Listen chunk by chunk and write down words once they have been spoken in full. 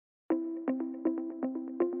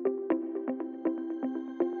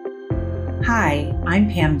Hi,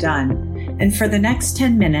 I'm Pam Dunn, and for the next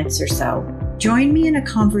 10 minutes or so, join me in a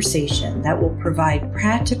conversation that will provide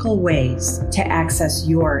practical ways to access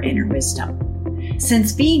your inner wisdom.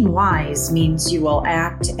 Since being wise means you will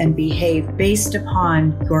act and behave based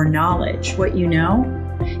upon your knowledge, what you know,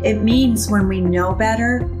 it means when we know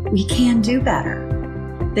better, we can do better.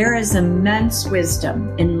 There is immense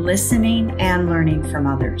wisdom in listening and learning from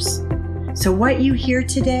others. So what you hear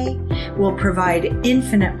today will provide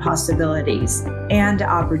infinite possibilities and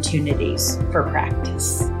opportunities for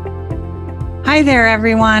practice. Hi there,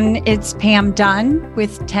 everyone. It's Pam Dunn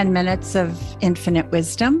with 10 Minutes of Infinite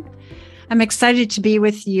Wisdom. I'm excited to be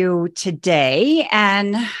with you today,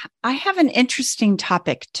 and I have an interesting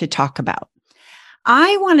topic to talk about.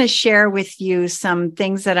 I want to share with you some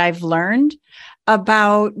things that I've learned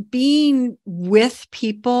about being with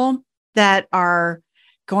people that are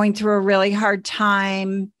going through a really hard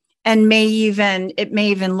time, and it may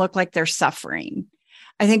even look like they're suffering.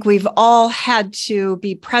 I think we've all had to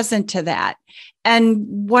be present to that. And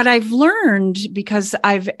what I've learned, because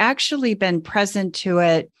I've actually been present to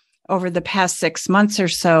it over the past 6 months or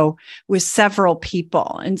so with several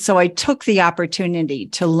people. And so I took the opportunity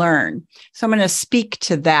to learn. So I'm going to speak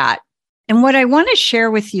to that. And what I want to share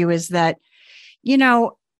with you is that,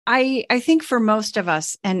 I think for most of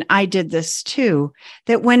us, and I did this too,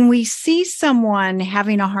 that when we see someone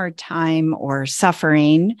having a hard time or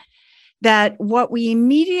suffering, that what we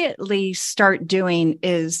immediately start doing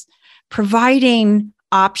is providing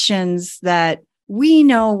options that we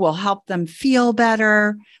know will help them feel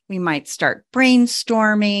better. We might start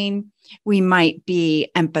brainstorming. We might be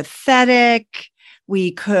empathetic.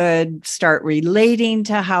 We could start relating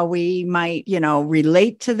to how we might,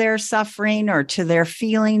 relate to their suffering or to their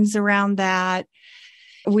feelings around that.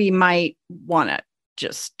 We might want to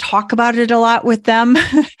just talk about it a lot with them.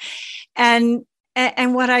 And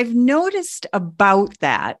what I've noticed about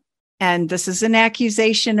that, and this is an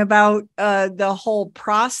accusation about the whole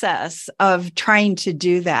process of trying to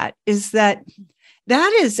do that, is that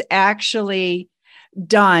is actually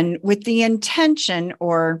done with the intention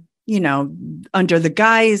or under the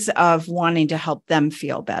guise of wanting to help them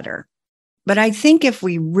feel better. But I think if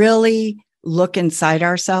we really look inside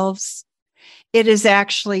ourselves, it is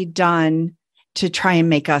actually done to try and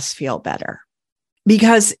make us feel better.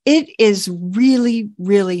 Because it is really,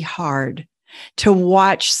 really hard to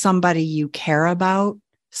watch somebody you care about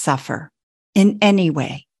suffer in any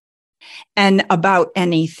way and about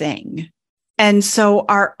anything. And so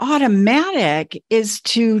our automatic is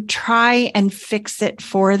to try and fix it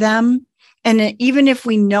for them. And even if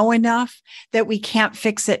we know enough that we can't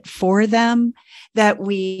fix it for them, that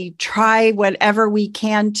we try whatever we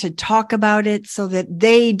can to talk about it so that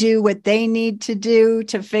they do what they need to do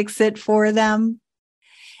to fix it for them.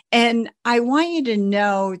 And I want you to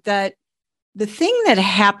know that the thing that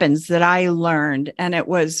happens that I learned, and it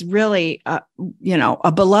was really,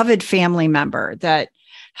 a beloved family member that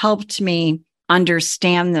helped me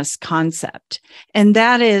understand this concept. And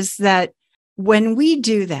that is that when we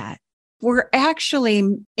do that, we're actually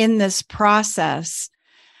in this process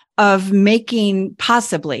of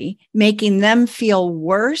possibly making them feel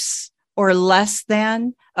worse or less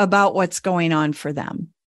than about what's going on for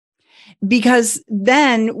them. Because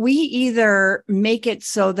then we either make it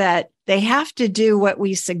so that they have to do what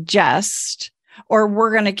we suggest, or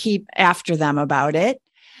we're going to keep after them about it,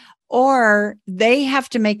 or they have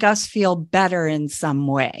to make us feel better in some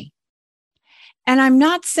way. And I'm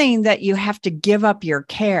not saying that you have to give up your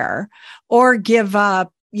care or give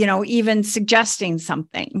up, even suggesting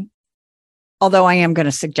something, although I am going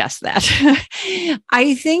to suggest that.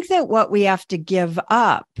 I think that what we have to give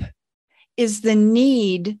up is the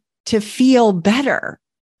need to feel better,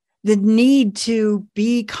 the need to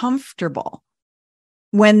be comfortable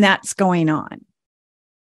when that's going on.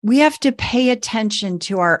 We have to pay attention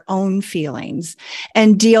to our own feelings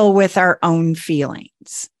and deal with our own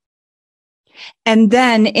feelings. And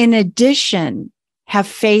then, in addition, have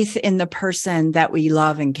faith in the person that we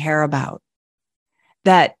love and care about,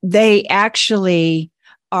 that they actually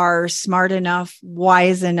are smart enough,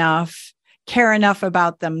 wise enough, care enough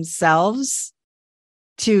about themselves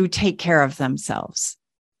to take care of themselves.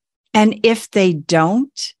 And if they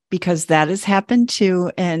don't, because that has happened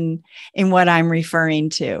too in what I'm referring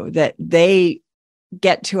to, that they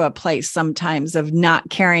get to a place sometimes of not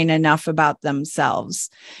caring enough about themselves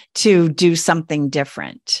to do something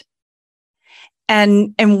different.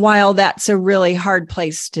 And while that's a really hard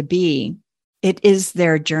place to be, it is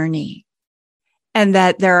their journey. And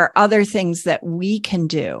that there are other things that we can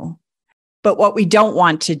do. But what we don't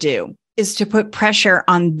want to do is to put pressure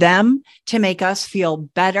on them to make us feel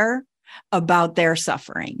better about their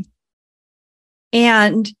suffering.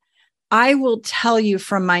 And I will tell you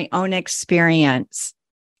from my own experience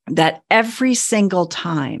that every single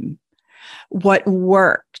time, what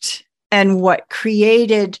worked and what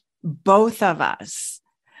created both of us,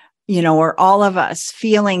 or all of us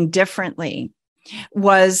feeling differently,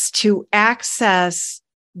 was to access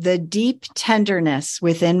the deep tenderness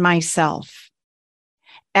within myself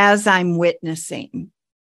as I'm witnessing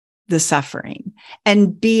the suffering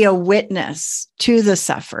and be a witness to the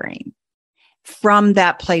suffering from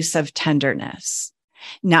that place of tenderness,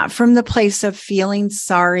 not from the place of feeling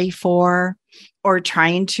sorry for or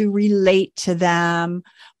trying to relate to them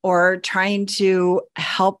or trying to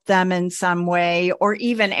help them in some way, or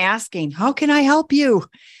even asking, how can I help you?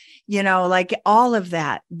 Like all of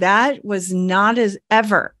that, that was not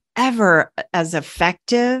ever as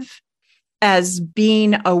effective as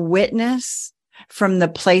being a witness from the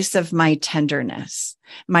place of my tenderness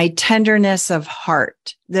of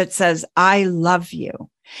heart that says, I love you.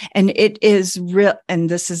 And it is real. And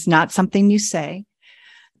this is not something you say,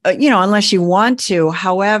 unless you want to.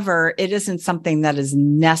 However, it isn't something that is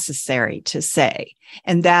necessary to say.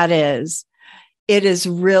 And that is, it is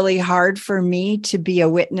really hard for me to be a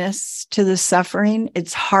witness to the suffering.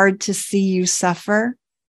 It's hard to see you suffer,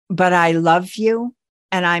 but I love you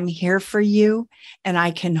and I'm here for you. And I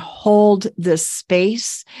can hold this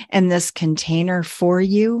space and this container for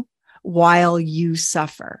you while you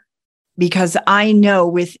suffer, because I know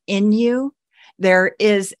within you, there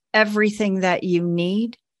is everything that you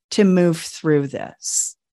need to move through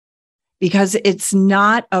this, because it's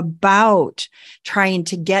not about trying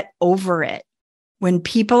to get over it. When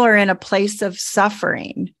people are in a place of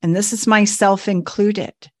suffering, and this is myself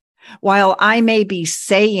included, while I may be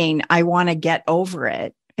saying I want to get over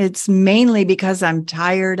it, it's mainly because I'm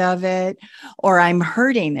tired of it or I'm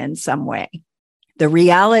hurting in some way. The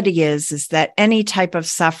reality is that any type of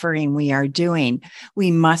suffering we are doing,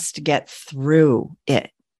 we must get through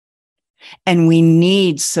it. And we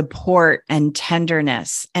need support and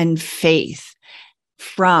tenderness and faith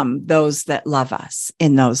from those that love us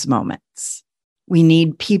in those moments. We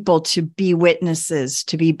need people to be witnesses,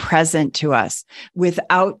 to be present to us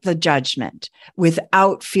without the judgment,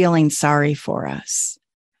 without feeling sorry for us,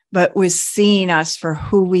 but with seeing us for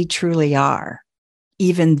who we truly are,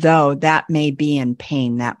 even though that may be in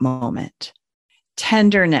pain that moment.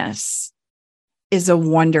 Tenderness is a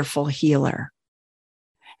wonderful healer.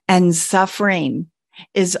 And suffering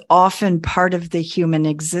is often part of the human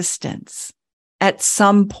existence. At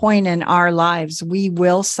some point in our lives, we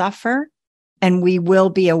will suffer and we will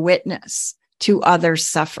be a witness to others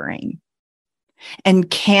suffering. And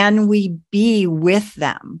can we be with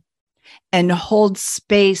them and hold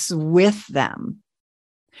space with them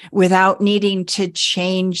without needing to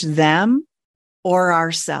change them or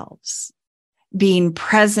ourselves, being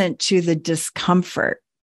present to the discomfort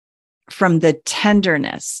from the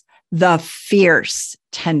tenderness, the fierce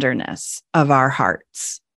tenderness of our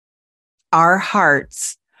hearts. Our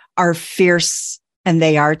hearts are fierce and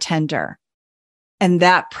they are tender. And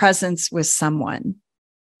that presence with someone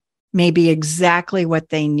may be exactly what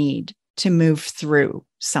they need to move through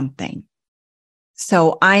something.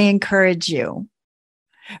 So I encourage you,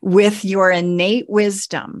 with your innate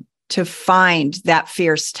wisdom, to find that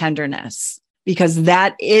fierce tenderness, because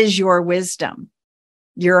that is your wisdom.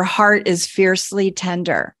 Your heart is fiercely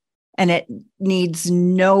tender and it needs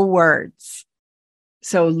no words.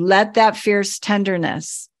 So let that fierce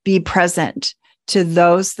tenderness be present to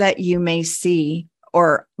those that you may see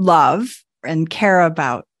or love and care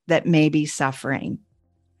about that may be suffering.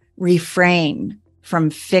 Refrain from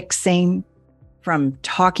fixing, from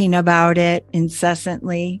talking about it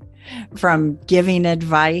incessantly, from giving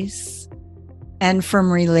advice, and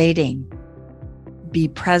from relating. Be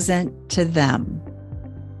present to them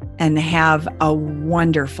and have a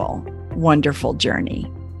wonderful, wonderful journey.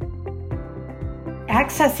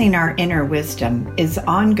 Accessing our inner wisdom is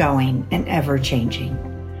ongoing and ever-changing.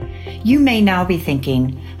 You may now be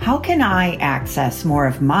thinking, how can I access more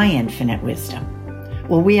of my infinite wisdom?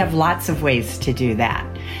 Well, we have lots of ways to do that.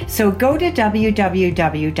 So go to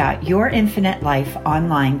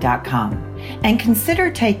www.yourinfinitelifeonline.com and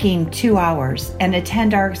consider taking 2 hours and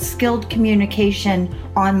attend our Skilled Communication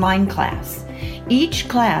online class. Each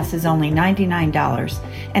class is only $99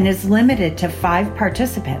 and is limited to 5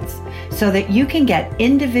 participants so that you can get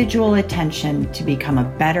individual attention to become a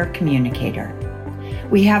better communicator.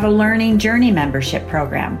 We have a Learning Journey membership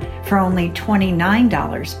program for only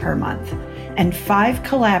 $29 per month and 5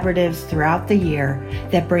 collaboratives throughout the year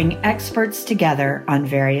that bring experts together on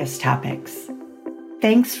various topics.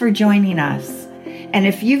 Thanks for joining us. And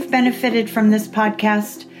if you've benefited from this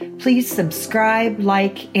podcast, please subscribe,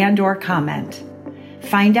 like, and/or comment.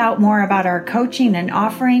 Find out more about our coaching and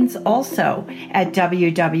offerings also at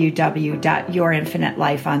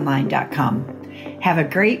www.yourinfinitelifeonline.com. Have a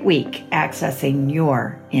great week accessing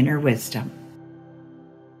your inner wisdom.